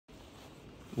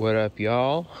What up,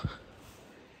 y'all?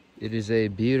 It is a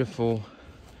beautiful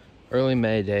early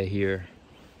May day here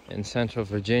in Central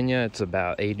Virginia. It's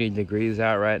about 80 degrees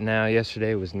out right now.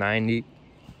 Yesterday was 90.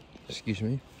 Excuse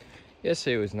me.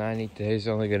 Yesterday was 90. Today's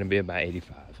only going to be about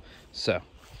 85. So,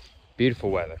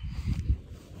 beautiful weather.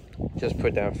 Just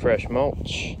put down fresh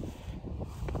mulch.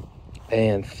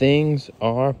 And things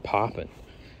are popping.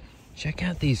 Check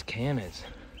out these cannas.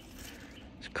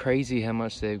 It's crazy how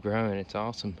much they've grown. It's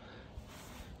awesome.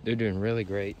 They're doing really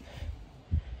great.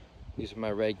 These are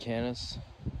my red cannas.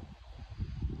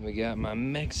 We got my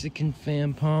Mexican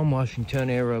fan palm,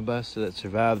 Washingtonia robusta, that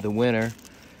survived the winter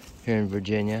here in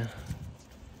Virginia.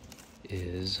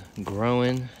 Is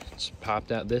growing. It's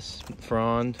popped out this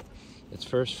frond. Its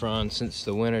first frond since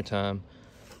the winter time.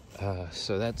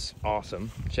 So that's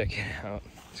awesome. Check it out.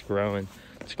 It's growing.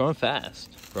 It's growing fast.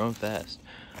 Growing fast.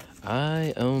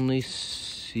 I only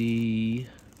see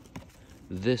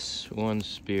this one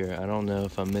spear. I don't know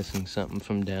if I'm missing something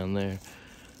from down there,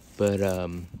 but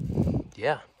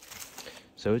yeah,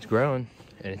 so it's growing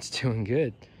and it's doing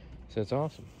good, so it's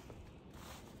awesome.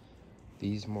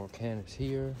 These more cannas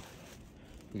here.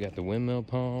 We got the windmill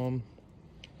palm,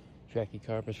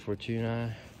 Trachycarpus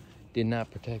fortunae. Did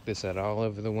not protect this at all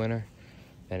over the winter,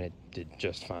 and it did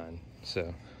just fine.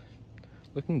 So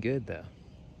looking good though.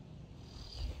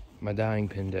 My dying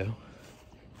pindo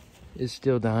is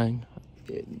still dying.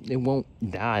 It won't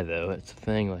die though, that's the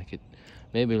thing. Like,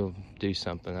 maybe it'll do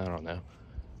something, I don't know.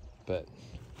 But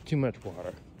too much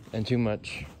water and too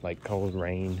much like cold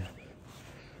rain.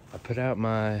 I put out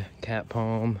my cat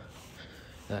palm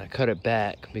and I cut it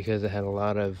back because it had a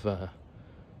lot of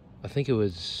I think it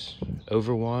was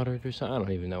overwatered or something. I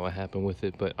don't even know what happened with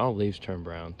it, but all leaves turn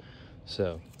brown.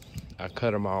 So I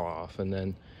cut them all off, and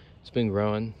then it's been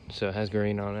growing, so it has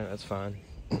green on it. That's fine.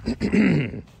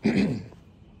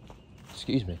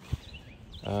 Excuse me.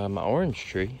 My orange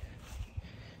tree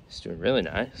is doing really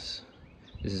nice.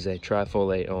 This is a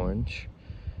trifoliate orange.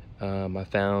 I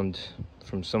found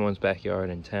from someone's backyard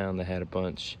in town. They had a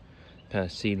bunch kind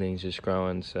of seedlings just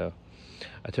growing, so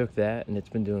I took that, and it's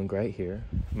been doing great here.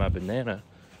 My banana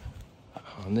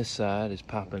on this side is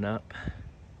popping up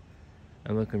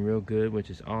and looking real good, which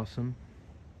is awesome.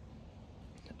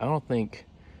 I don't think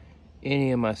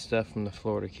any of my stuff from the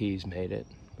Florida Keys made it,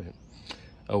 but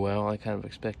oh well, I kind of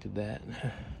expected that.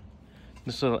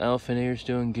 This little elephant ear is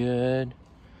doing good.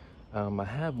 I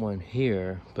have one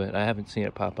here, but I haven't seen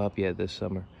it pop up yet this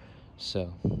summer,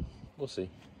 so we'll see.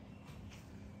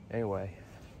 Anyway,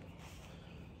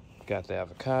 got the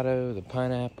avocado, the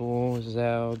pineapple is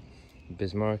out,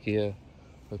 Bismarckia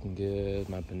looking good,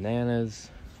 my bananas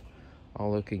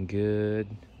all looking good.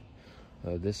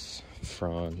 This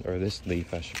frond, or this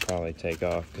leaf, I should probably take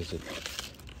off because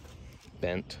it's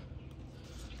bent.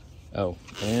 Oh,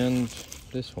 and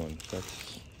this one,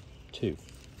 that's two.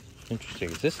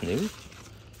 Interesting. Is this new?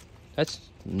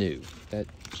 That's new. That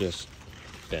just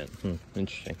bent.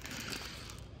 Interesting.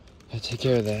 I'll take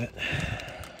care of that.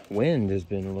 Wind has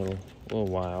been a little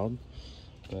wild,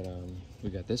 but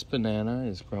we got this banana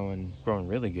is growing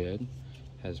really good.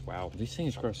 Wow, these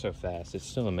things grow so fast. It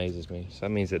still amazes me. So that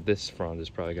means that this frond is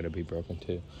probably going to be broken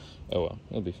too. Oh well,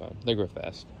 it'll be fine. They grow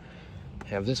fast. I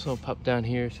have this little pup down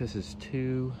here. So this is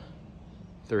 2,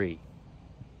 3.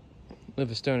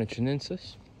 Livistona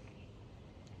chinensis.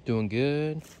 Doing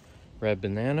good. Red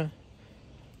banana.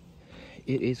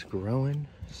 It is growing,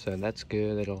 so that's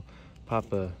good. It'll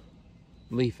pop a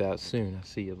leaf out soon. I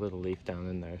see a little leaf down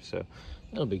in there, so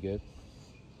that'll be good.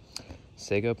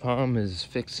 Sago palm is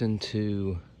fixing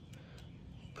to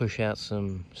push out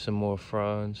some more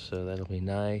fronds, so that'll be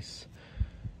nice.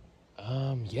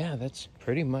 Yeah, that's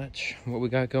pretty much what we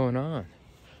got going on.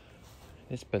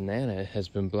 This banana has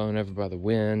been blown over by the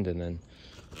wind, and then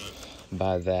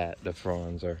by that, the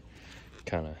fronds are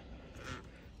kind of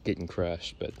getting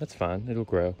crushed, but that's fine. It'll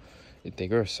grow. They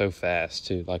grow so fast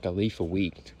too, like a leaf a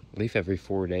week, leaf every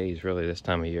 4 days, really, this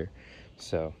time of year.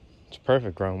 So it's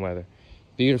perfect growing weather.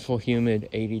 Beautiful, humid,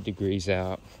 80 degrees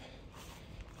out.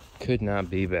 Could not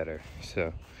be better.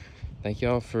 So thank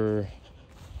y'all for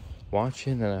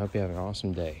watching, and I hope you have an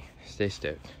awesome day. Stay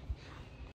stoked.